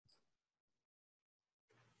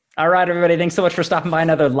All right, everybody. Thanks so much for stopping by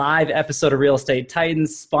another live episode of Real Estate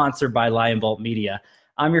Titans, sponsored by Lion Bolt Media.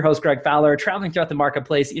 I'm your host, Greg Fowler, traveling throughout the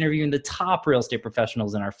marketplace, interviewing the top real estate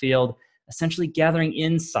professionals in our field, essentially gathering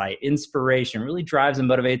insight, inspiration, really drives and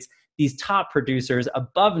motivates these top producers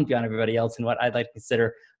above and beyond everybody else in what I'd like to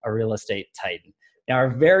consider a real estate titan. Now, our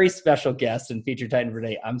very special guest and featured titan for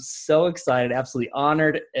today, I'm so excited, absolutely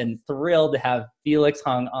honored and thrilled to have Felix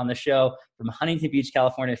Hung on the show from Huntington Beach,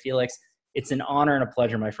 California. Felix, it's an honor and a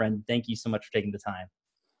pleasure, my friend. Thank you so much for taking the time.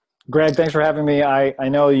 Greg, thanks for having me. I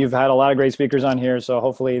know you've had a lot of great speakers on here, so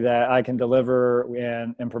hopefully that I can deliver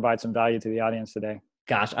and provide some value to the audience today.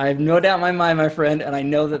 Gosh, I have no doubt in my mind, my friend, and I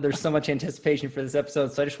know that there's so much anticipation for this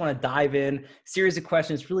episode, so I just want to dive in, series of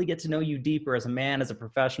questions, really get to know you deeper as a man, as a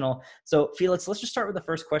professional. So Felix, let's just start with the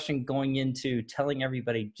first question, going into telling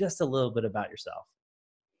everybody just a little bit about yourself.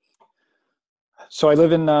 So I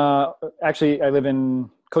live in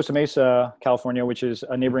Costa Mesa, California, which is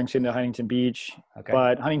a neighboring city to Huntington Beach. Okay.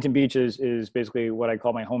 But Huntington Beach is basically what I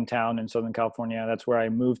call my hometown in Southern California. That's where I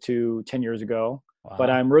moved to 10 years ago. Wow. But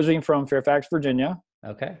I'm originally from Fairfax, Virginia.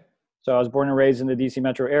 Okay. So I was born and raised in the DC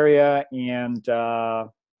metro area and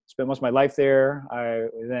spent most of my life there. I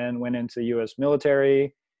then went into the U.S.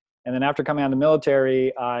 military. And then after coming out of the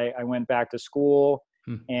military, I went back to school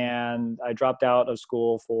and I dropped out of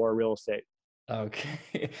school for real estate. Okay.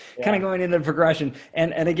 Yeah. Kind of going into the progression.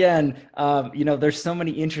 And again, there's so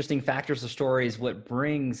many interesting factors of stories, what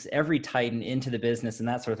brings every Titan into the business and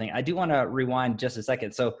that sort of thing. I do want to rewind just a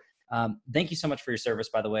second. So thank you so much for your service,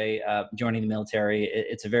 by the way, joining the military.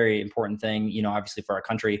 It's a very important thing, obviously for our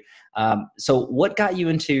country. So what got you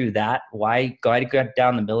into that? Why go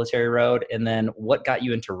down the military road? And then what got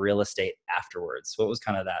you into real estate afterwards? What was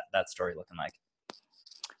kind of that story looking like?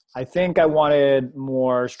 I think I wanted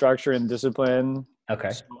more structure and discipline. Okay.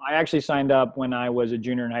 So I actually signed up when I was a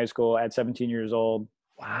junior in high school at 17 years old.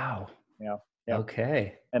 Wow. Yeah.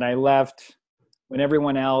 Okay. And I left when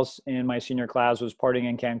everyone else in my senior class was partying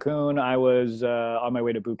in Cancun. I was on my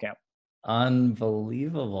way to boot camp.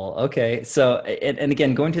 Unbelievable. Okay. So, and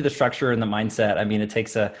again, going to the structure and the mindset, I mean, it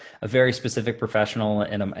takes a very specific professional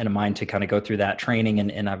and a mind to kind of go through that training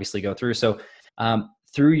and obviously go through. So,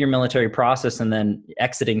 through your military process and then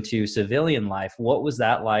exiting to civilian life, what was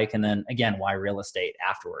that like? And then again, why real estate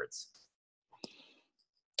afterwards?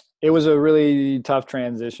 It was a really tough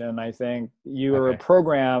transition. I think you were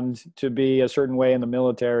programmed to be a certain way in the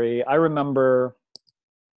military. I remember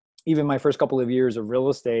even my first couple of years of real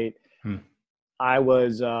estate, I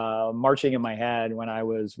was marching in my head when I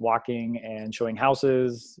was walking and showing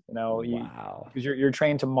houses, Wow. because you're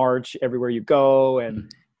trained to march everywhere you go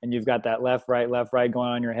and you've got that left, right going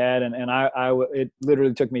on in your head. And it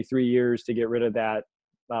literally took me 3 years to get rid of that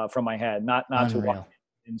from my head, not to walk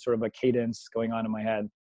in sort of a cadence going on in my head.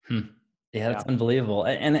 Yeah, that's unbelievable.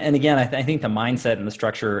 And again, I think the mindset and the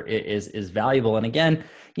structure is valuable. And again,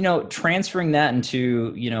 transferring that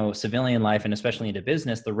into, civilian life and especially into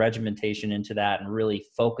business, the regimentation into that and really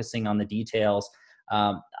focusing on the details.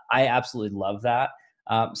 I absolutely love that.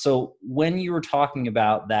 So when you were talking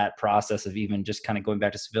about that process of even just kind of going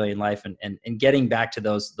back to civilian life and getting back to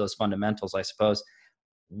those fundamentals, I suppose,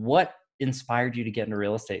 what inspired you to get into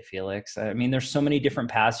real estate, Felix? I mean, there's so many different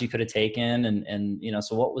paths you could have taken and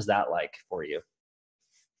so what was that like for you?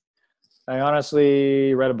 I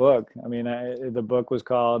honestly read a book. I mean, the book was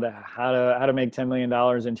called How to Make $10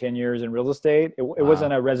 million in 10 years in Real Estate. It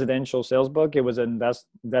wasn't a residential sales book. It was an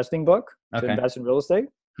investing book to invest in real estate.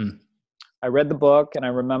 I read the book and I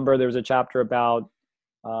remember there was a chapter about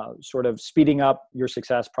sort of speeding up your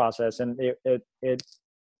success process. And it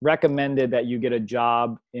recommended that you get a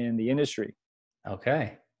job in the industry.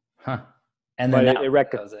 Okay. And then it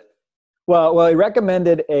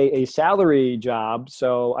recommended a salary job.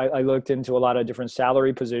 So I looked into a lot of different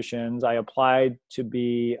salary positions. I applied to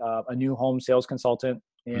be a new home sales consultant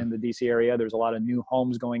in the DC area. There's a lot of new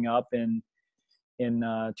homes going up in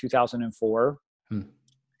 2004.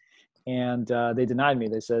 And they denied me.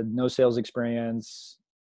 They said no sales experience,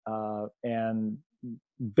 and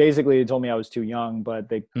basically they told me I was too young. But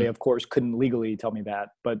they of course couldn't legally tell me that.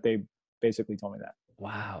 But they basically told me that.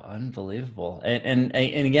 Wow, unbelievable. And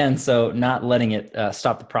again, so not letting it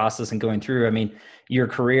stop the process and going through. I mean, your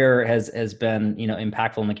career has been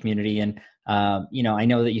impactful in the community, and I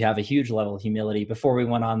know that you have a huge level of humility. Before we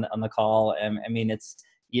went on the call, I mean,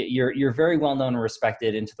 you're very well known and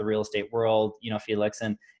respected into the real estate world, Felix,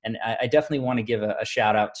 and I definitely want to give a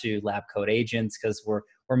shout out to Lab Coat Agents because we're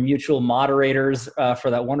we're mutual moderators for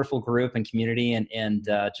that wonderful group and community, and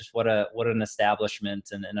just what an establishment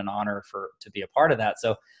and an honor to be a part of that.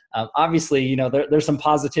 So obviously, you know, there's some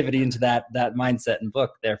positivity into that mindset and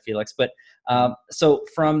book there, Felix. But so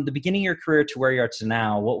from the beginning of your career to where you are to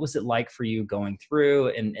now, what was it like for you going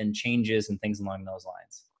through and changes and things along those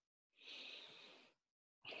lines?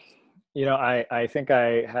 You know, I think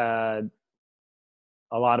I had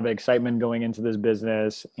a lot of excitement going into this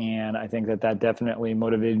business, and I think that definitely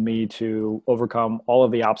motivated me to overcome all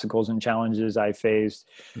of the obstacles and challenges I faced.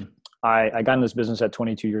 I got in this business at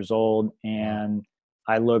 22 years old, and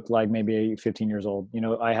I looked like maybe 15 years old. You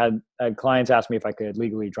know, I had clients ask me if I could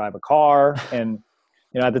legally drive a car, and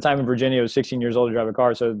you know, at the time in Virginia, I was 16 years old to drive a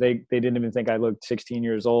car, so they didn't even think I looked 16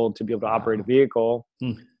 years old to be able to operate a vehicle.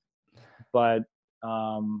 But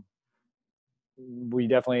we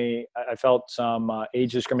definitely, I felt some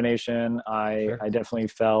age discrimination. I definitely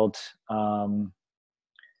felt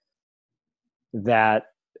that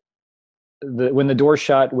when the door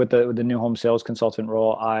shut with the new home sales consultant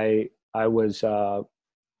role, I was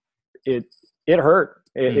it hurt.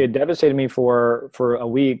 It devastated me for a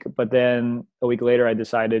week, but then a week later, I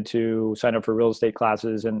decided to sign up for real estate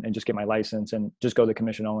classes and just get my license and just go the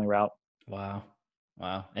commission only route. Wow.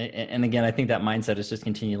 Wow. And again, I think that mindset is just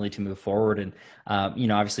continually to move forward. And, you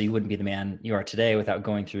know, obviously you wouldn't be the man you are today without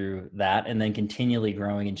going through that and then continually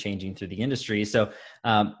growing and changing through the industry. So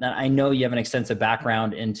I know you have an extensive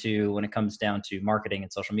background into when it comes down to marketing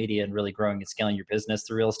and social media and really growing and scaling your business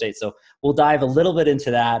through real estate. So we'll dive a little bit into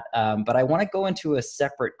that. But I want to go into a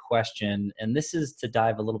separate question. And this is to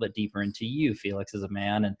dive a little bit deeper into you, Felix, as a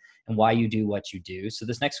man and why you do what you do. So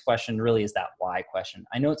this next question really is that why question.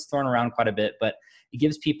 I know it's thrown around quite a bit, but it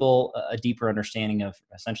gives people a deeper understanding of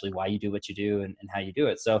essentially why you do what you do and how you do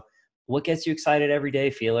it. So what gets you excited every day,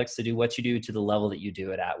 Felix, to do what you do to the level that you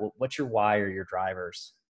do it at? What's your why or your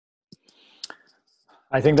drivers?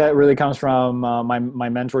 I think that really comes from my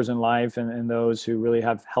mentors in life and those who really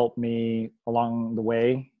have helped me along the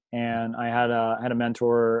way. And I had a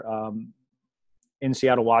mentor in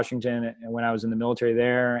Seattle, Washington, and when I was in the military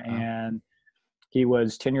there, and he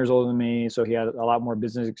was 10 years older than me, so he had a lot more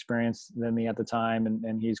business experience than me at the time,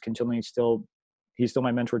 and he's still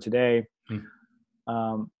my mentor today.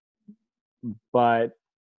 But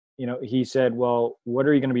you know, he said, "Well, what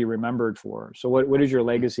are you going to be remembered for? So what is your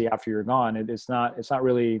legacy after you're gone? It's not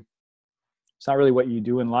really what you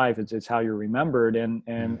do in life. It's how you're remembered." And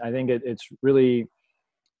I think it's really,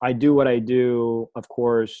 I do what I do, of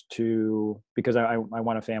course, because I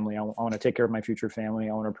want a family. I want to take care of my future family.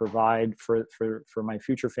 I want to provide for my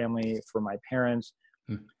future family, for my parents.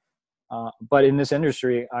 But in this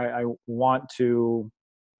industry, I want to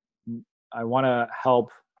help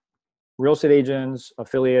real estate agents,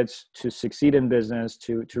 affiliates to succeed in business,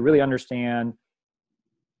 to really understand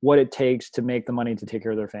what it takes to make the money to take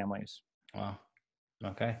care of their families. Wow.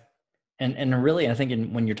 Okay. And really, I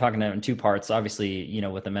think when you're talking in two parts, obviously, you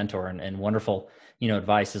know, with a mentor and wonderful, you know,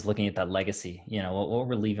 advice is looking at that legacy, you know, what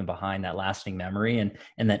we're leaving behind, that lasting memory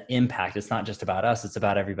and that impact. It's not just about us, it's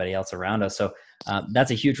about everybody else around us. So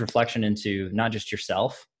that's a huge reflection into not just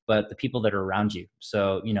yourself, but the people that are around you.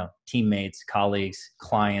 So, you know, teammates, colleagues,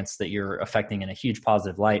 clients that you're affecting in a huge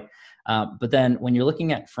positive light. But then when you're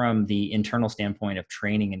looking at from the internal standpoint of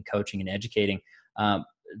training and coaching and educating,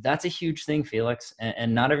 that's a huge thing, Felix.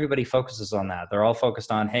 And not everybody focuses on that. They're all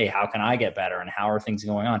focused on, hey, how can I get better? And how are things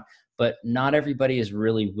going on? But not everybody is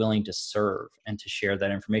really willing to serve and to share that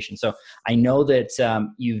information. So I know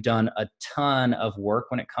that you've done a ton of work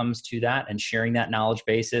when it comes to that and sharing that knowledge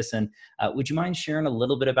basis. And would you mind sharing a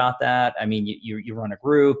little bit about that? I mean, you run a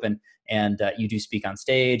group and you do speak on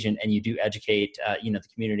stage and you do educate, you know, the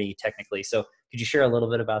community technically. So could you share a little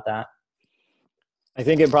bit about that? I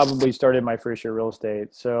think it probably started my first year real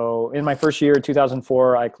estate. So in my first year,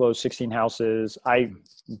 2004, I closed 16 houses. I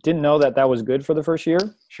didn't know that was good for the first year.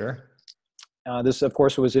 Sure. This, of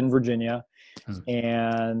course, was in Virginia.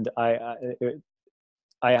 And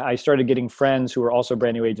I started getting friends who were also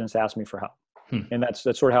brand new agents to ask me for help. And that's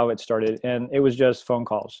sort of how it started. And it was just phone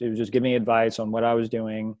calls. It was just giving me advice on what I was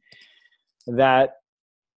doing. That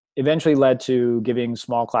eventually led to giving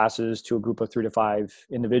small classes to a group of 3 to 5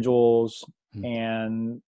 individuals.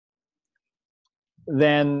 And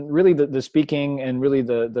then really the speaking and really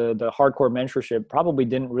the hardcore mentorship probably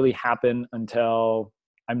didn't really happen until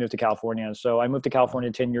I moved to California. So I moved to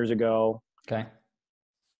California 10 years ago. Okay.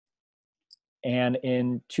 And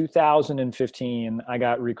in 2015, I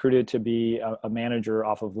got recruited to be a manager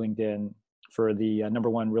off of LinkedIn for the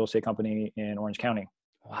 #1 real estate company in Orange County.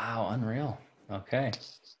 Wow. Unreal. Okay.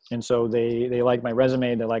 And so they like my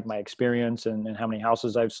resume, they like my experience and how many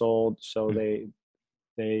houses I've sold. So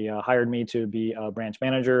they hired me to be a branch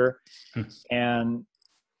manager. And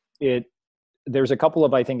there's a couple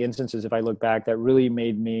of, I think, instances, if I look back, that really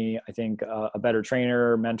made me, I think, a better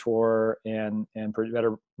trainer, mentor, and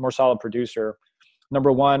better, more solid producer.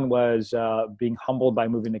 Number one was being humbled by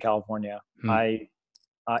moving to California.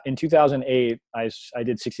 In 2008, I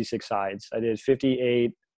did 66 sides. I did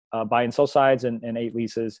 58 buy and sell sides and 8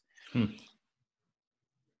 leases.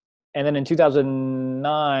 And then in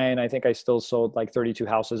 2009, I think I still sold like 32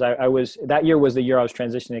 houses. That year was the year I was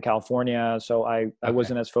transitioning to California. So I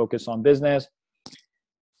wasn't as focused on business.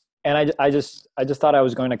 And I just thought I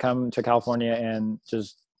was going to come to California and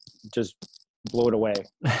just blow it away.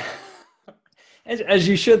 As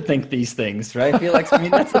you should think these things, right? Felix, I mean,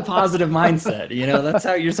 that's the positive mindset, that's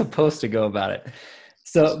how you're supposed to go about it.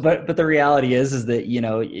 So, but the reality is that,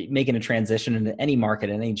 making a transition into any market,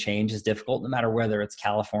 any change is difficult, no matter whether it's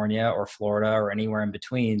California or Florida or anywhere in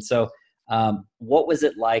between. So, what was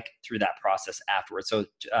it like through that process afterwards? So,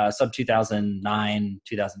 sub 2009,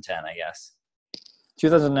 2010, I guess.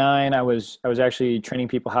 2009, I was actually training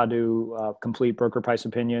people how to complete broker price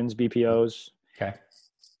opinions, BPOs. Okay.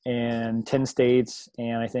 In 10 states,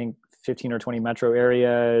 and I think 15 or 20 metro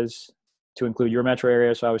areas, to include your metro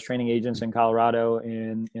area. So I was training agents in Colorado,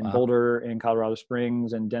 in wow. Boulder, in Colorado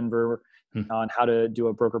Springs, and Denver on how to do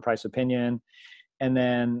a broker price opinion. And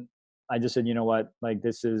then I just said, you know what, like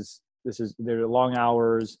this is there are long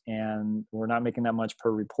hours and we're not making that much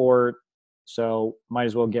per report. So might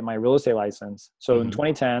as well get my real estate license. So in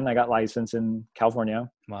 2010, I got licensed in California.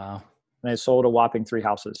 Wow. And I sold a whopping 3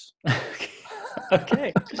 houses.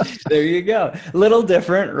 Okay. There you go. A little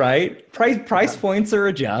different, right? Price points are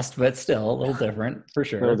adjust, but still a little different for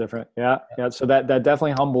sure. A little different. Yeah. So that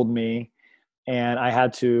definitely humbled me, and I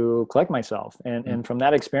had to collect myself. And from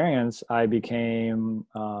that experience, I became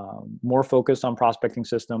more focused on prospecting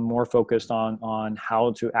system, more focused on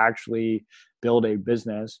how to actually build a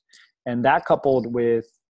business. And that coupled with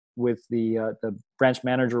the branch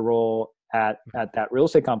manager role at that real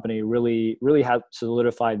estate company really had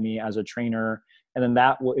solidified me as a trainer. And then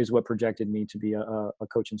that is what projected me to be a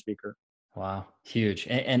coach and speaker. Wow. Huge.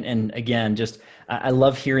 And again, just, I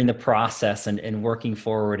love hearing the process and working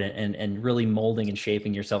forward and really molding and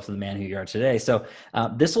shaping yourself to the man who you are today. So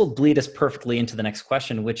this will lead us perfectly into the next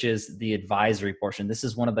question, which is the advisory portion. This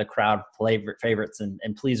is one of the crowd favorites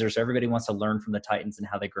and pleasers. Everybody wants to learn from the Titans and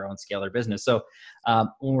how they grow and scale their business. So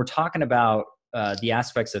when we're talking about the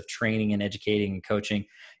aspects of training and educating and coaching,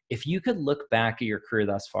 if you could look back at your career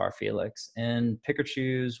thus far, Felix, and pick or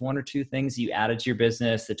choose 1 or 2 things you added to your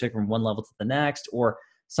business that took from one level to the next, or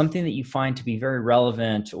something that you find to be very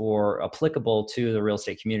relevant or applicable to the real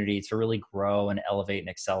estate community to really grow and elevate and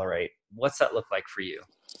accelerate, what's that look like for you?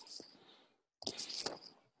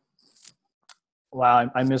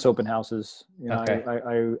 Wow, I miss open houses. Okay.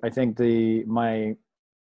 I think my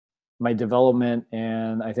development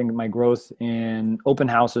and I think my growth in open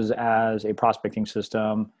houses as a prospecting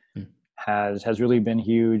system has really been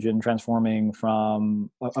huge in transforming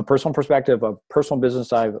from a personal perspective, a personal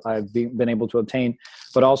business I've been able to obtain,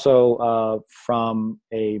 but also from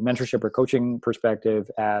a mentorship or coaching perspective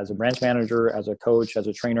as a branch manager, as a coach, as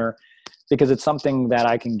a trainer, because it's something that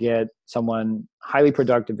I can get someone highly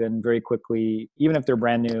productive in very quickly, even if they're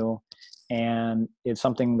brand new. And it's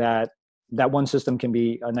something that one system can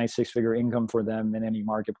be a nice 6-figure income for them in any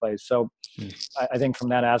marketplace. So I think from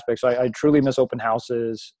that aspect, so I truly miss open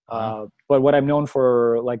houses. But what I'm known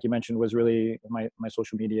for, like you mentioned, was really my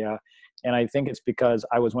social media. And I think it's because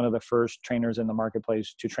I was one of the first trainers in the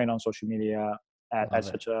marketplace to train on social media at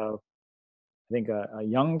such a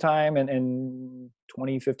young time in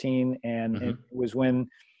 2015. And it was when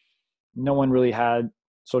no one really had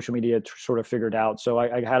social media sort of figured out. So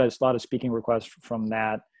I had a lot of speaking requests from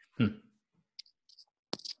that.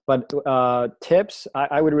 But tips,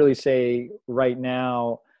 I would really say right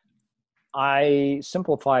now, I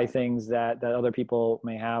simplify things that other people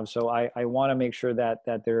may have. So I want to make sure that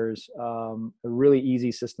there's a really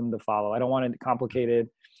easy system to follow. I don't want it complicated.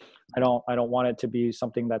 I don't want it to be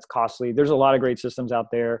something that's costly. There's a lot of great systems out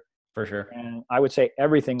there. For sure. And I would say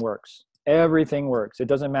everything works. Everything works. It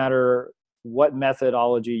doesn't matter what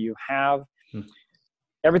methodology you have.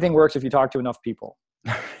 Everything works if you talk to enough people.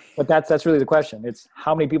 But that's really the question. It's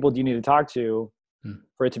how many people do you need to talk to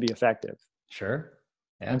for it to be effective? Sure.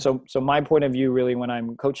 Yeah. And so my point of view really when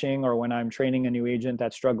I'm coaching or when I'm training a new agent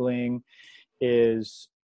that's struggling is,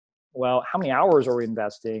 well, how many hours are we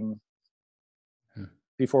investing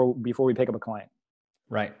before we pick up a client?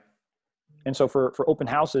 Right. And so for open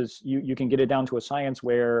houses, you can get it down to a science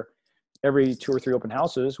where every 2 or 3 open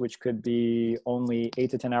houses, which could be only 8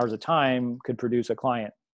 to 10 hours a time, could produce a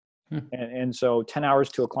client. And so 10 hours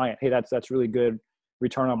to a client, hey, that's really good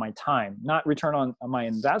return on my time, not return on my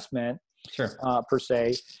investment Sure. per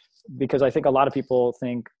se, because I think a lot of people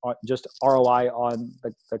think just ROI on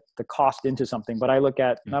the cost into something. But I look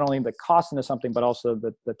at not only the cost into something, but also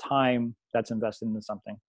the time that's invested into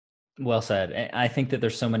something. Well said. I think that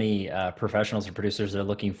there's so many professionals and producers that are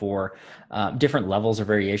looking for different levels or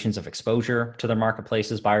variations of exposure to their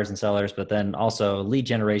marketplaces, buyers and sellers, but then also lead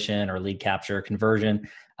generation or lead capture, conversion.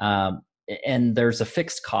 And there's a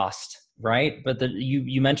fixed cost, right? But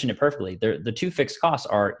you mentioned it perfectly. The two fixed costs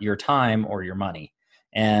are your time or your money.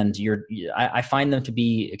 And I find them to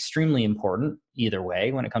be extremely important either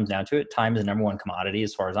way when it comes down to it. Time is the number one commodity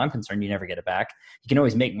as far as I'm concerned. You never get it back. You can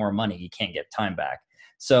always make more money. You can't get time back.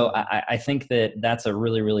 So I think that that's a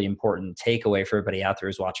really, really important takeaway for everybody out there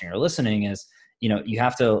who's watching or listening is, you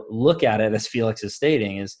have to look at it as Felix is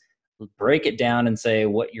stating is break it down and say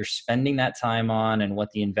what you're spending that time on and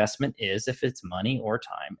what the investment is, if it's money or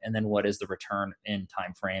time, and then what is the return in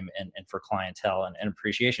time frame and for clientele and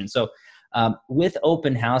appreciation. So with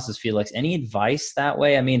open houses, Felix, any advice that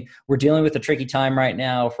way? I mean, we're dealing with a tricky time right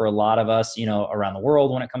now for a lot of us, around the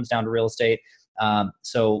world when it comes down to real estate.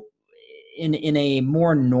 So in a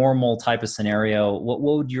more normal type of scenario, what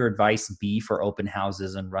would your advice be for open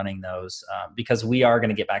houses and running those? Because we are going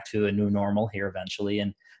to get back to a new normal here eventually,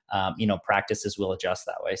 and practices will adjust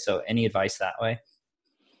that way. So any advice that way?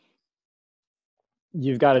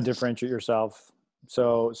 You've got to differentiate yourself.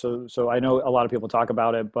 So I know a lot of people talk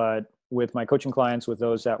about it, but with my coaching clients, with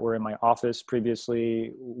those that were in my office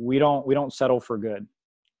previously, we don't settle for good.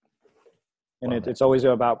 And it's always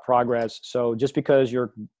about progress. So just because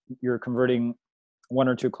you're converting one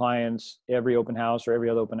or two clients every open house or every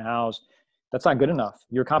other open house, that's not good enough.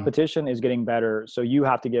 Your competition is getting better. So you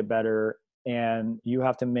have to get better, and you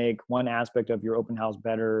have to make one aspect of your open house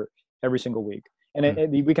better every single week.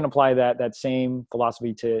 And we can apply that same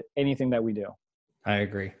philosophy to anything that we do. I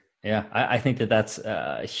agree. Yeah, I think that's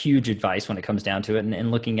huge advice when it comes down to it,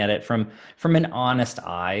 and looking at it from an honest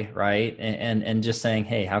eye, right? And just saying,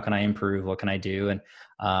 hey, how can I improve? What can I do? And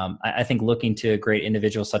I think looking to great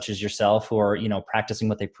individuals such as yourself who are, practicing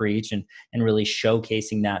what they preach and really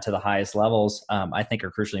showcasing that to the highest levels, I think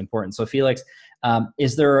are crucially important. So Felix,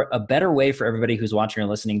 is there a better way for everybody who's watching or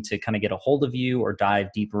listening to kind of get a hold of you or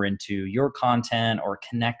dive deeper into your content or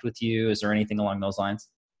connect with you? Is there anything along those lines?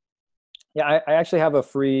 Yeah, I actually have a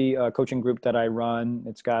free coaching group that I run.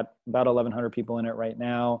 It's got about 1,100 people in it right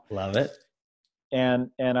now. Love it. And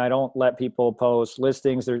I don't let people post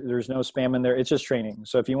listings. There's no spam in there. It's just training.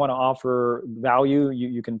 So if you want to offer value,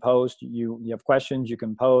 you can post. You have questions, you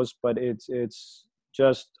can post. But it's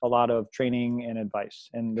just a lot of training and advice.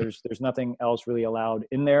 And there's nothing else really allowed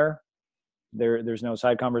in there. There's no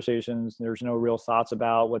side conversations. There's no real thoughts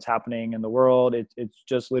about what's happening in the world. It's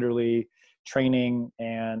just literally training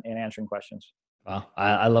and answering questions. Wow.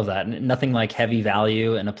 I love that. Nothing like heavy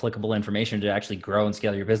value and applicable information to actually grow and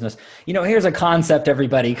scale your business. Here's a concept,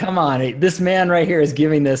 everybody. Come on. This man right here is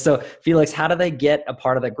giving this. So Felix, how do they get a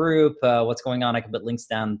part of the group? What's going on? I can put links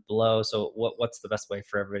down below. So what's the best way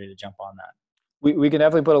for everybody to jump on that? We can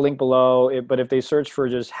definitely put a link below, but if they search for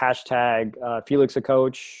just hashtag Felix a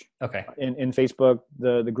Coach in Facebook,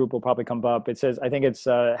 the group will probably come up. It says, I think it's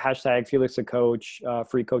hashtag Felix a Coach,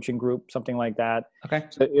 free coaching group, something like that. Okay.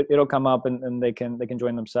 So it'll come up and they can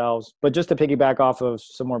join themselves. But just to piggyback off of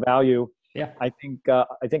some more value, I think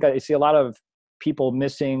I see a lot of people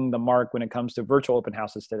missing the mark when it comes to virtual open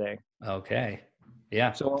houses today. Okay.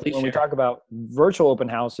 Yeah. So when we talk about virtual open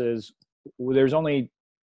houses, there's only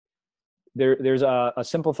there's a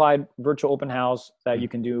simplified virtual open house that you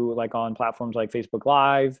can do like on platforms like Facebook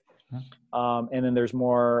Live. And then there's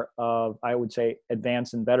more of, I would say,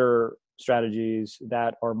 advanced and better strategies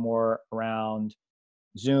that are more around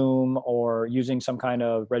Zoom or using some kind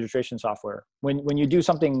of registration software. When you do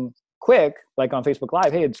something quick, like on Facebook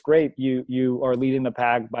Live, hey, it's great. You are leading the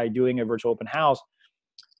pack by doing a virtual open house.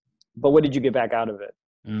 But what did you get back out of it?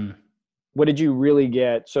 What did you really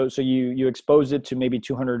get? So you exposed it to maybe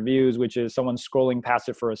 200 views, which is someone scrolling past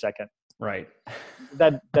it for a second. Right.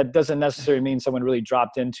 That doesn't necessarily mean someone really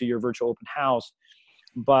dropped into your virtual open house.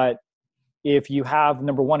 But if you have,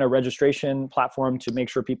 number one, a registration platform to make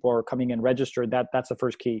sure people are coming in registered, that's the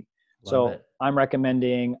first key. So I'm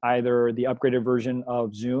recommending either the upgraded version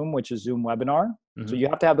of Zoom, which is Zoom Webinar. So you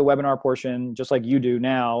have to have the webinar portion, just like you do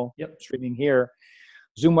now, streaming here.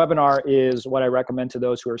 Zoom Webinar is what I recommend to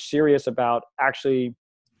those who are serious about actually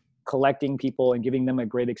collecting people and giving them a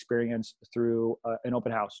great experience through an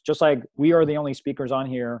open house. Just like we are the only speakers on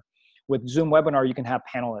here, with Zoom Webinar, you can have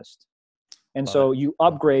panelists. And Love so it. you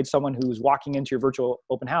upgrade someone who's walking into your virtual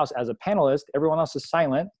open house as a panelist. Everyone else is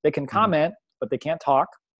silent. They can Mhm. comment, but they can't talk.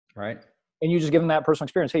 Right. And you just give them that personal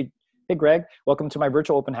experience. Hey, Greg, welcome to my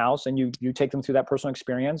virtual open house. And you take them through that personal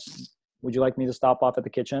experience. Would you like me to stop off at the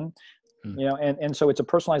kitchen? Mm. And so it's a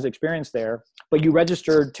personalized experience there, but you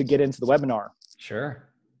registered to get into the webinar Sure.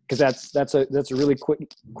 because that's a really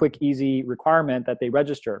quick, easy requirement that they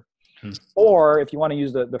register. Hmm. Or if you want to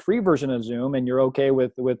use the free version of Zoom and you're okay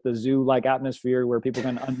with the zoo-like atmosphere where people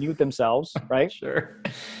can unmute themselves, right? Sure.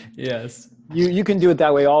 Yes. You can do it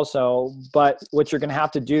that way also, but what you're going to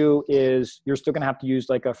have to do is you're still going to have to use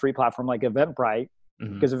like a free platform like Eventbrite,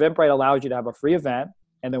 Mhm. because Eventbrite allows you to have a free event,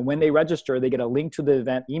 and then when they register, they get a link to the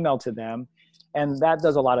event emailed to them, and that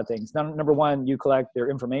does a lot of things. Number one, you collect their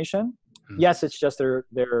information. Mhm. Yes, it's just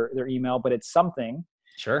their email, but it's something.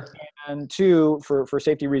 Sure. And two, for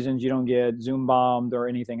safety reasons, you don't get Zoom bombed or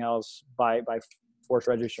anything else by force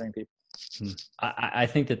registering people. I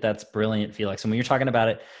think that that's brilliant, Felix. And when you're talking about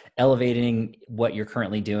it, elevating what you're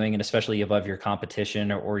currently doing, and especially above your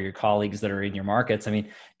competition or your colleagues that are in your markets, I mean,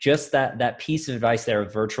 just that piece of advice there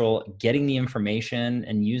of virtual, getting the information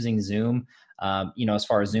and using Zoom, as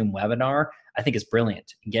far as Zoom webinar, I think is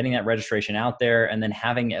brilliant. Getting that registration out there and then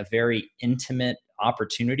having a very intimate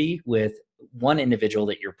opportunity with one individual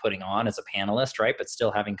that you're putting on as a panelist, right? But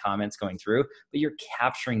still having comments going through, but you're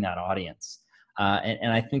capturing that audience.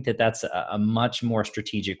 And I think that that's a much more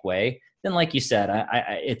strategic way than, like you said,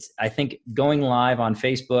 I think going live on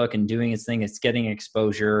Facebook and doing its thing, it's getting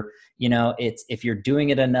exposure. It's, if you're doing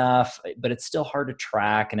it enough, but it's still hard to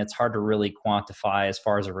track and it's hard to really quantify as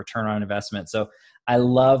far as a return on investment. So I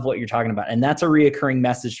love what you're talking about. And that's a reoccurring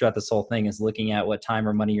message throughout this whole thing, is looking at what time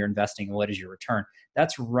or money you're investing and what is your return.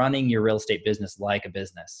 That's running your real estate business like a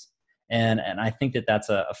business. And I think that that's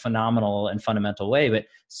a phenomenal and fundamental way, but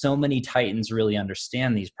so many Titans really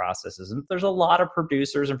understand these processes. And there's a lot of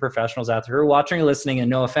producers and professionals out there who are watching or listening, and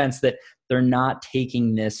no offense, that they're not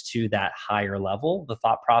taking this to that higher level, the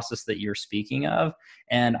thought process that you're speaking of.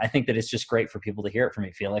 And I think that it's just great for people to hear it from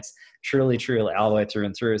you, Felix, truly, all the way through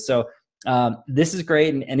and through. So this is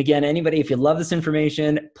great. And again, anybody, if you love this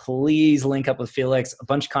information, please link up with Felix. A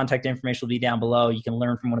bunch of contact information will be down below. You can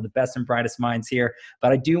learn from one of the best and brightest minds here.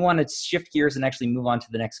 But I do want to shift gears and actually move on to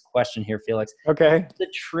the next question here, Felix. Okay. The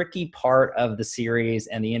tricky part of the series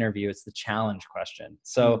and the interview, it's the challenge question.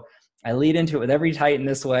 So I lead into it with every Titan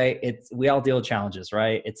this way. We all deal with challenges,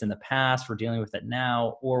 right? It's in the past, we're dealing with it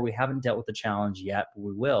now, or we haven't dealt with the challenge yet, but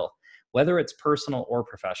we will, whether it's personal or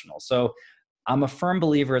professional. So I'm a firm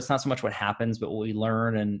believer it's not so much what happens, but what we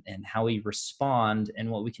learn and how we respond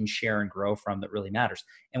and what we can share and grow from that really matters.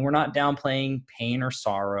 And we're not downplaying pain or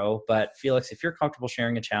sorrow, but Felix, if you're comfortable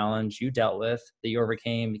sharing a challenge you dealt with that you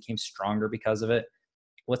overcame, became stronger because of it,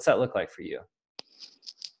 what's that look like for you?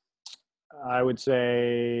 I would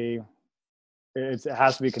say it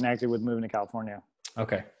has to be connected with moving to California.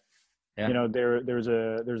 Okay. Yeah. There's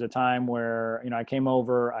a time where, I came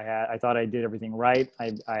over, I thought I did everything right.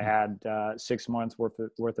 I had 6 months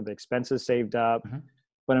worth of expenses saved up. Mm-hmm.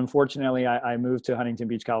 But unfortunately, I moved to Huntington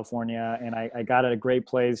Beach, California, and I got at a great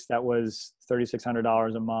place that was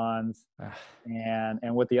 $3,600 a month.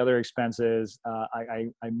 And with the other expenses,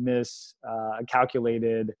 I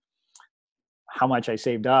miscalculated how much I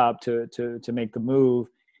saved up to make the move.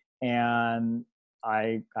 And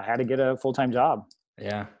I had to get a full-time job.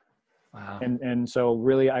 Yeah. Wow. And so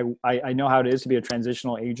really, I know how it is to be a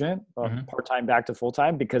transitional agent, part-time back to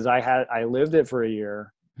full-time, because I lived it for a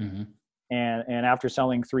year. Mm-hmm. And after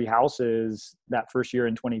selling 3 houses that first year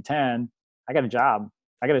in 2010, I got a job.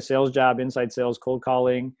 I got a sales job, inside sales, cold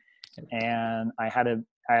calling. And I had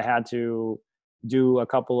to do a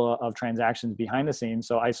couple of transactions behind the scenes.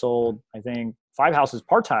 So I sold, I think, 5 houses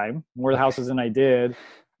part-time, more houses than I did.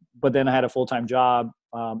 But then I had a full-time job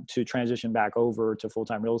to transition back over to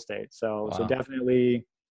full-time real estate. So definitely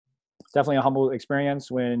a humble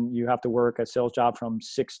experience when you have to work a sales job from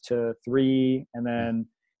 6 to 3, and then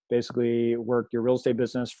basically work your real estate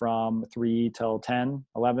business from 3 till 10,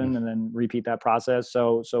 11, and then repeat that process.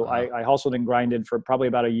 So I hustled and grinded for probably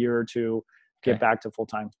about a year or two, get back to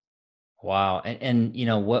full-time. Wow. And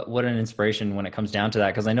what an inspiration when it comes down to that,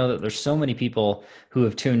 because I know that there's so many people who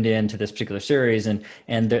have tuned in to this particular series and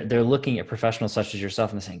they're looking at professionals such as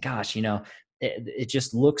yourself and they're saying, gosh, it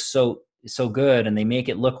just looks so good, and they make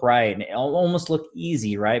it look right and it almost look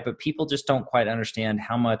easy, right? But people just don't quite understand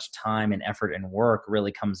how much time and effort and work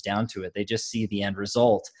really comes down to it. They just see the end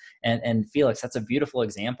result. And Felix, that's a beautiful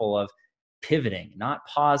example of pivoting, not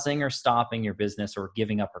pausing or stopping your business or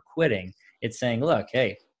giving up or quitting. It's saying, look,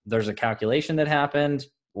 hey, there's a calculation that happened.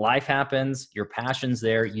 Life happens. Your passion's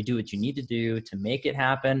there. You do what you need to do to make it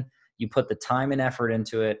happen. You put the time and effort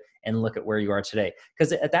into it, and look at where you are today.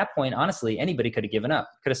 Because at that point, honestly, anybody could have given up,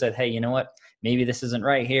 could have said, hey, you know what? Maybe this isn't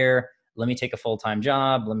right here. Let me take a full-time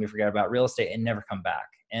job. Let me forget about real estate and never come back.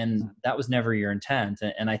 And that was never your intent.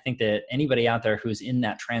 And I think that anybody out there who's in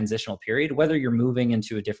that transitional period, whether you're moving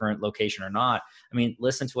into a different location or not, I mean,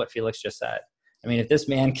 listen to what Felix just said. I mean, if this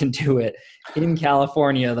man can do it in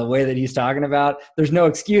California the way that he's talking about, there's no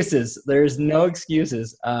excuses. There's no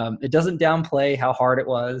excuses. It doesn't downplay how hard it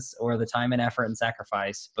was or the time and effort and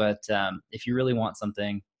sacrifice. But if you really want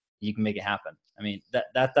something, you can make it happen. I mean,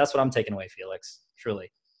 that's what I'm taking away, Felix,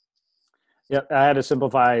 truly. Yeah, I had to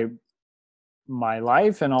simplify my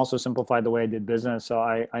life and also simplify the way I did business. So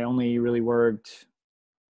I only really worked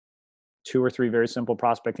 2 or 3 very simple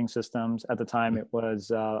prospecting systems. At the time, it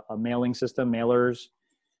was a mailing system, mailers.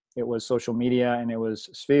 It was social media, and it was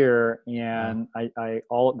Sphere. And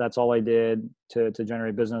that's all I did to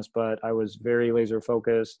generate business. But I was very laser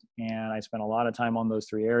focused, and I spent a lot of time on those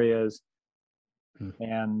 3 areas.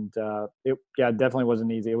 And it definitely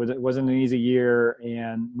wasn't easy. It wasn't an easy year.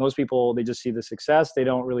 And most people, they just see the success. They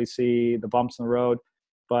don't really see the bumps in the road.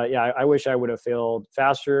 But yeah, I wish I would have failed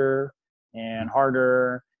faster and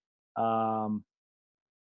harder. I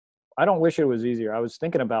don't wish it was easier. I was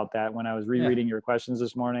thinking about that when I was rereading your questions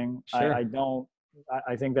this morning. Sure. I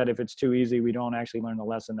think that if it's too easy, we don't actually learn the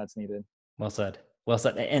lesson that's needed. Well said. Well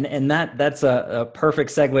said. And that's a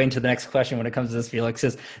perfect segue into the next question when it comes to this, Felix.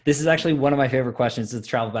 This is actually one of my favorite questions, is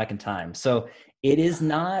travel back in time. So it is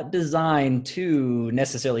not designed to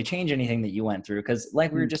necessarily change anything that you went through, because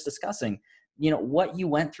like we were just discussing, what you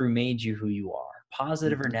went through made you who you are,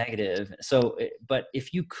 positive or negative. So, but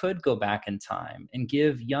if you could go back in time and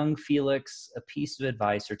give young Felix a piece of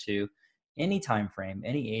advice or two, any time frame,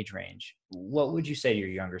 any age range, what would you say to your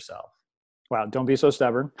younger self? Wow, don't be so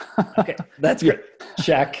stubborn. Okay, that's good.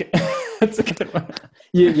 Check. That's a good one.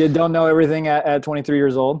 You don't know everything at 23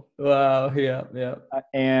 years old. Wow. Yeah.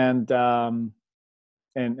 And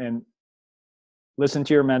listen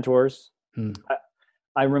to your mentors.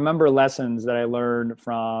 I remember lessons that I learned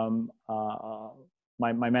from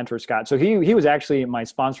my mentor, Scott. So he was actually my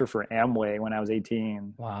sponsor for Amway when I was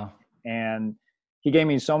 18. Wow. And he gave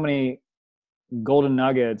me so many golden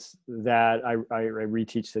nuggets that I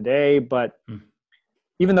reteach today. But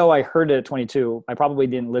even though I heard it at 22, I probably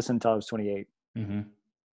didn't listen until I was 28.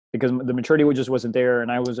 Because the maturity just wasn't there,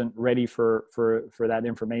 and I wasn't ready for that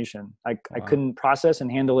information. I couldn't process and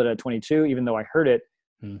handle it at 22, even though I heard it.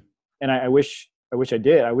 And I wish I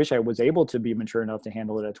did. I wish I was able to be mature enough to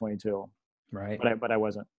handle it at 22. Right. But I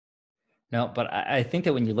wasn't. No, but I think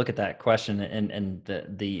that when you look at that question and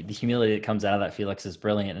the humility that comes out of that, Felix, is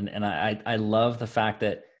brilliant. And I love the fact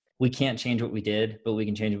that we can't change what we did, but we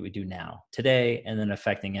can change what we do now, today, and then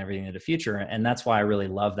affecting everything in the future. And that's why I really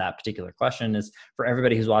love that particular question, is for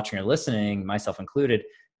everybody who's watching or listening, myself included,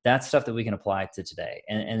 that's stuff that we can apply to today.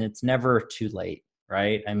 And it's never too late,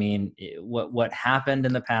 right? I mean, what happened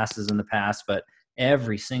in the past is in the past, but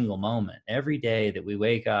every single moment, every day that we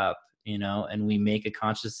wake up, and we make a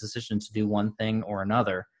conscious decision to do one thing or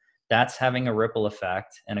another, that's having a ripple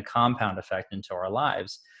effect and a compound effect into our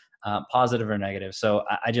lives, positive or negative. So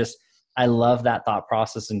I love that thought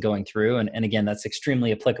process and going through. And again, that's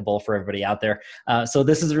extremely applicable for everybody out there. So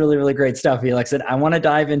this is really, really great stuff, Felix. And I want to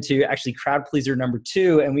dive into actually crowd pleaser number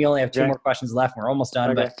 2. And we only have 2 more questions left. We're almost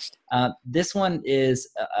done. Okay. But this one is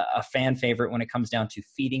a fan favorite when it comes down to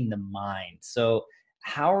feeding the mind. So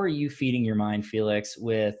how are you feeding your mind, Felix,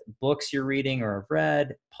 with books you're reading or have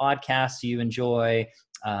read, podcasts you enjoy,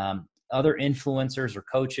 other influencers or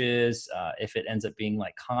coaches, if it ends up being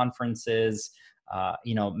like conferences,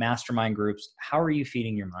 mastermind groups? How are you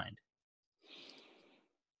feeding your mind?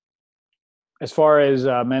 As far as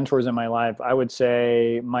mentors in my life, I would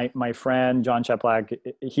say my friend, John Cheplack,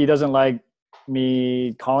 he doesn't like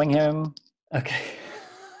me calling him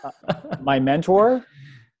my mentor.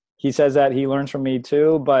 He says that he learns from me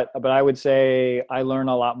too, but I would say I learn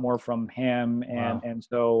a lot more from him. And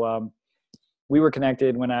so we were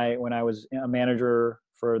connected when I was a manager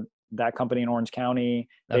for that company in Orange County.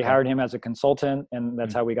 They hired him as a consultant, and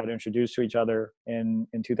that's how we got introduced to each other in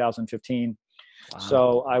 2015. Wow.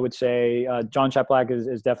 So I would say John Cheplack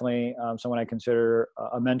is definitely someone I consider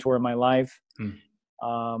a mentor in my life.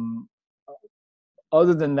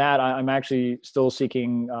 Other than that, I'm actually still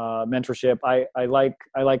seeking mentorship. I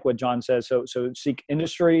like what John says. So seek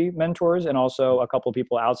industry mentors, and also a couple of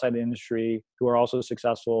people outside the industry who are also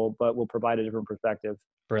successful, but will provide a different perspective.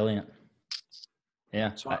 Brilliant.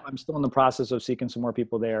 Yeah. So I'm still in the process of seeking some more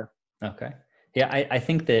people there. Okay. Yeah, I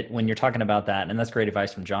think that when you're talking about that, and that's great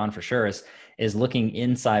advice from John for sure, is looking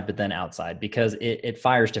inside but then outside, because it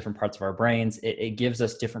fires different parts of our brains. It gives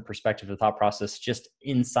us different perspective of thought process just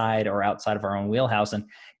inside or outside of our own wheelhouse. And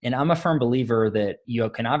I'm a firm believer that you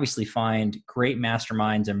can obviously find great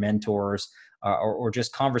masterminds or mentors, or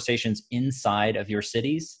just conversations inside of your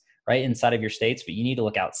cities, right? Inside of your states, but you need to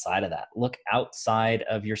look outside of that. Look outside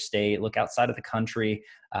of your state, look outside of the country,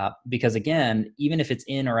 because again, even if it's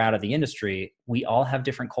in or out of the industry, we all have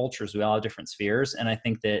different cultures, we all have different spheres. And I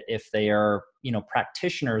think that if they are,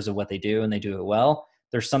 practitioners of what they do and they do it well,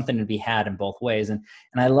 there's something to be had in both ways. And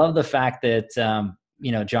I love the fact that,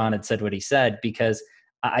 John had said what he said, because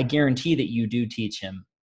I guarantee that you do teach him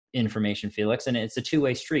information, Felix, and it's a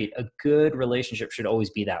two-way street. A good relationship should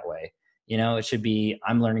always be that way. It should be,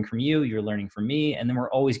 I'm learning from you, you're learning from me, and then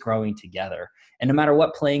we're always growing together. And no matter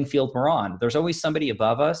what playing field we're on, there's always somebody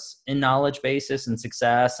above us in knowledge basis and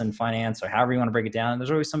success and finance, or however you want to break it down.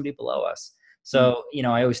 There's always somebody below us. So,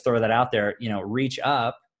 I always throw that out there, reach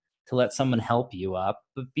up to let someone help you up,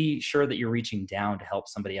 but be sure that you're reaching down to help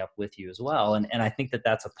somebody up with you as well. And I think that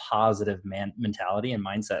that's a positive mentality and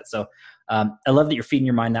mindset. So I love that you're feeding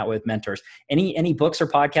your mind that way with mentors. Any books or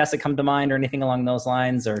podcasts that come to mind or anything along those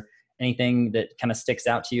lines, or anything that kind of sticks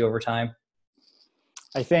out to you over time?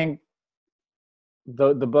 I think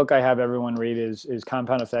the book I have everyone read is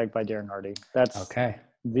Compound Effect by Darren Hardy. That's okay.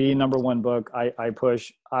 The number one book I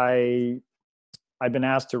push. I've been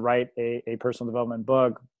asked to write a personal development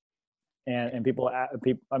book, and people,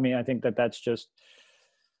 I mean, I think that's just,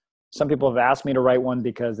 some people have asked me to write one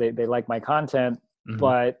because they like my content,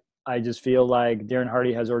 but I just feel like Darren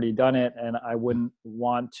Hardy has already done it, and I wouldn't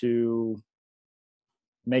want to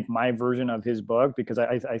make my version of his book, because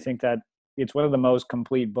I think that it's one of the most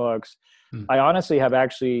complete books. I honestly have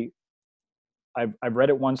I've read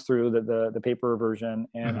it once through the paper version,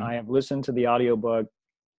 and I have listened to the audiobook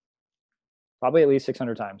probably at least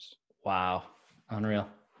 600 times. Wow. Unreal.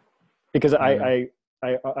 Because I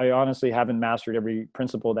honestly haven't mastered every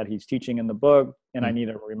principle that he's teaching in the book, and I need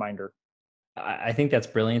a reminder. I think that's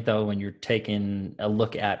brilliant, though, when you're taking a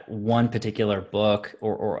look at one particular book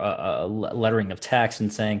or a lettering of text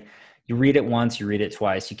and saying, you read it once, you read it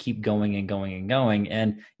twice, you keep going and going and going.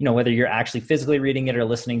 And, whether you're actually physically reading it or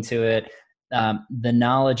listening to it, the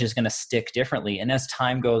knowledge is going to stick differently. And as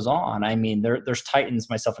time goes on, I mean, there's Titans,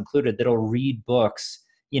 myself included, that'll read books,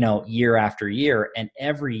 year after year. And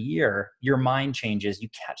every year your mind changes. You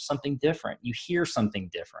catch something different. You hear something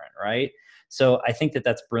different, right? So I think that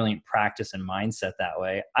that's brilliant practice and mindset that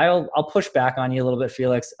way. I'll push back on you a little bit,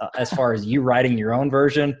 Felix, as far as you writing your own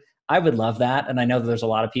version. I would love that. And I know that there's a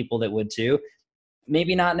lot of people that would too.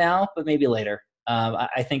 Maybe not now, but maybe later.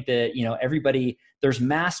 I think that, everybody, there's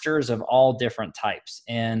masters of all different types.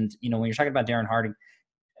 And, when you're talking about Darren Hardy,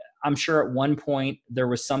 I'm sure at one point there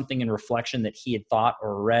was something in reflection that he had thought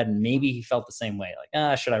or read, and maybe he felt the same way.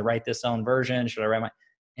 Like, should I write this own version? Should I write my,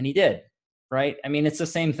 and he did. Right? I mean, it's the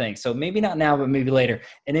same thing. So maybe not now, but maybe later.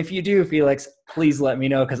 And if you do, Felix, please let me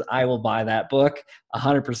know, because I will buy that book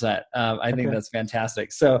 100%. I think that's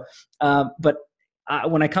fantastic. So, but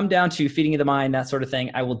when I come down to feeding the mind, that sort of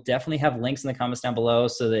thing, I will definitely have links in the comments down below,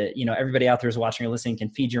 so that, everybody out there who's watching or listening can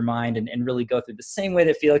feed your mind and really go through the same way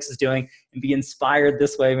that Felix is doing and be inspired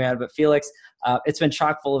this way, man. But Felix, it's been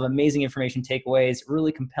chock full of amazing information, takeaways,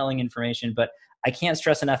 really compelling information. But I can't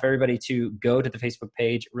stress enough, everybody, to go to the Facebook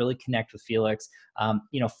page, really connect with Felix,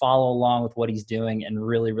 follow along with what he's doing, and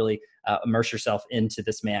really, really immerse yourself into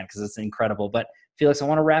this man, because it's incredible. But Felix, I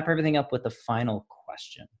want to wrap everything up with the final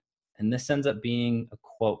question. And this ends up being a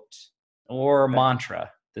quote or a mantra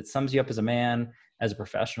that sums you up as a man, as a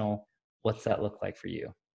professional. What's that look like for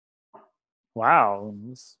you? Wow.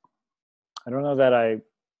 I don't know that I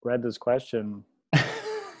read this question.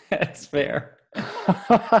 That's fair.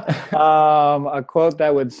 A quote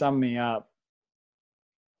that would sum me up.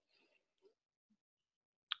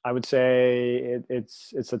 I would say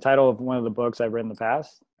it's the title of one of the books I've read in the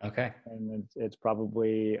past. Okay. And it's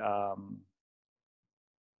probably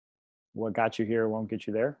What Got You Here Won't Get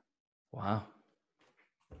You There. Wow.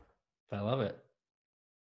 I love it.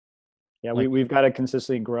 Yeah, we've got to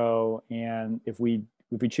consistently grow, and if we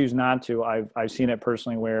choose not to, I've seen it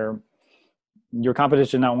personally where your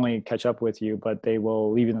competition not only catch up with you, but they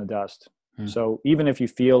will leave you in the dust. So even if you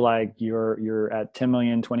feel like you're at 10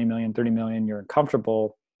 million, 20 million, 30 million, you're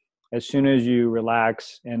comfortable, as soon as you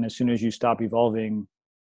relax and as soon as you stop evolving,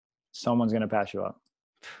 someone's going to pass you up.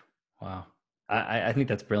 Wow. I think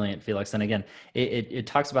that's brilliant, Felix. And again, it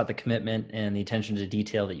talks about the commitment and the attention to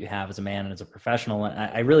detail that you have as a man and as a professional. And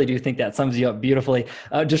I really do think that sums you up beautifully,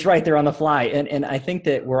 just right there on the fly. And I think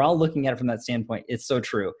that we're all looking at it from that standpoint. It's so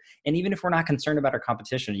true. And even if we're not concerned about our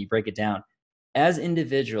competition, you break it down, as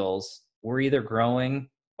individuals, we're either growing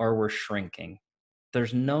or we're shrinking.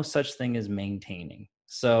 There's no such thing as maintaining.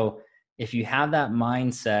 So if you have that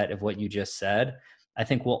mindset of what you just said, I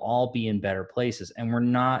think we'll all be in better places. And we're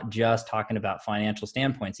not just talking about financial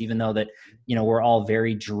standpoints, even though that, we're all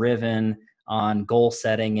very driven on goal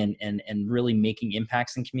setting and really making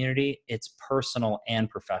impacts in community. It's personal and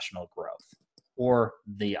professional growth, or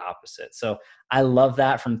the opposite. So I love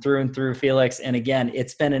that from through and through, Felix. And again,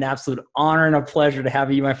 it's been an absolute honor and a pleasure to have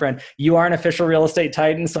you, my friend. You are an official real estate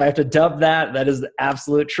titan, so I have to dub that. That is the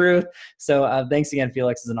absolute truth. So thanks again,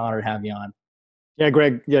 Felix. It's an honor to have you on. Yeah,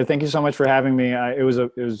 Greg. Yeah, thank you so much for having me. It was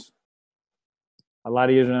a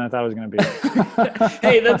lot easier than I thought it was going to be.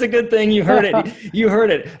 Hey, that's a good thing. You heard it. You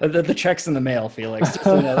heard it. The check's in the mail, Felix.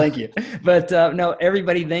 So, thank you. But no,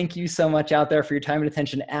 everybody, thank you so much out there for your time and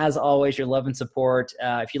attention. As always, your love and support.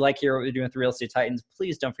 If you like hear what we're doing with the Real Estate Titans,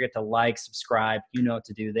 please don't forget to like, subscribe. You know what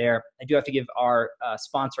to do there. I do have to give our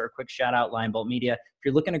sponsor a quick shout out, Lion Bolt Media. If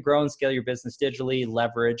you're looking to grow and scale your business digitally,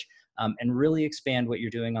 leverage, and really expand what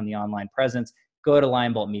you're doing on the online presence, go to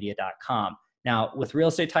lionboltmedia.com. Now, with Real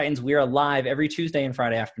Estate Titans, we are live every Tuesday and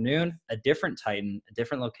Friday afternoon, a different Titan, a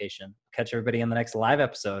different location. Catch everybody on the next live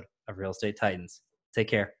episode of Real Estate Titans. Take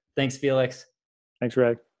care. Thanks, Felix. Thanks,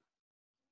 Greg.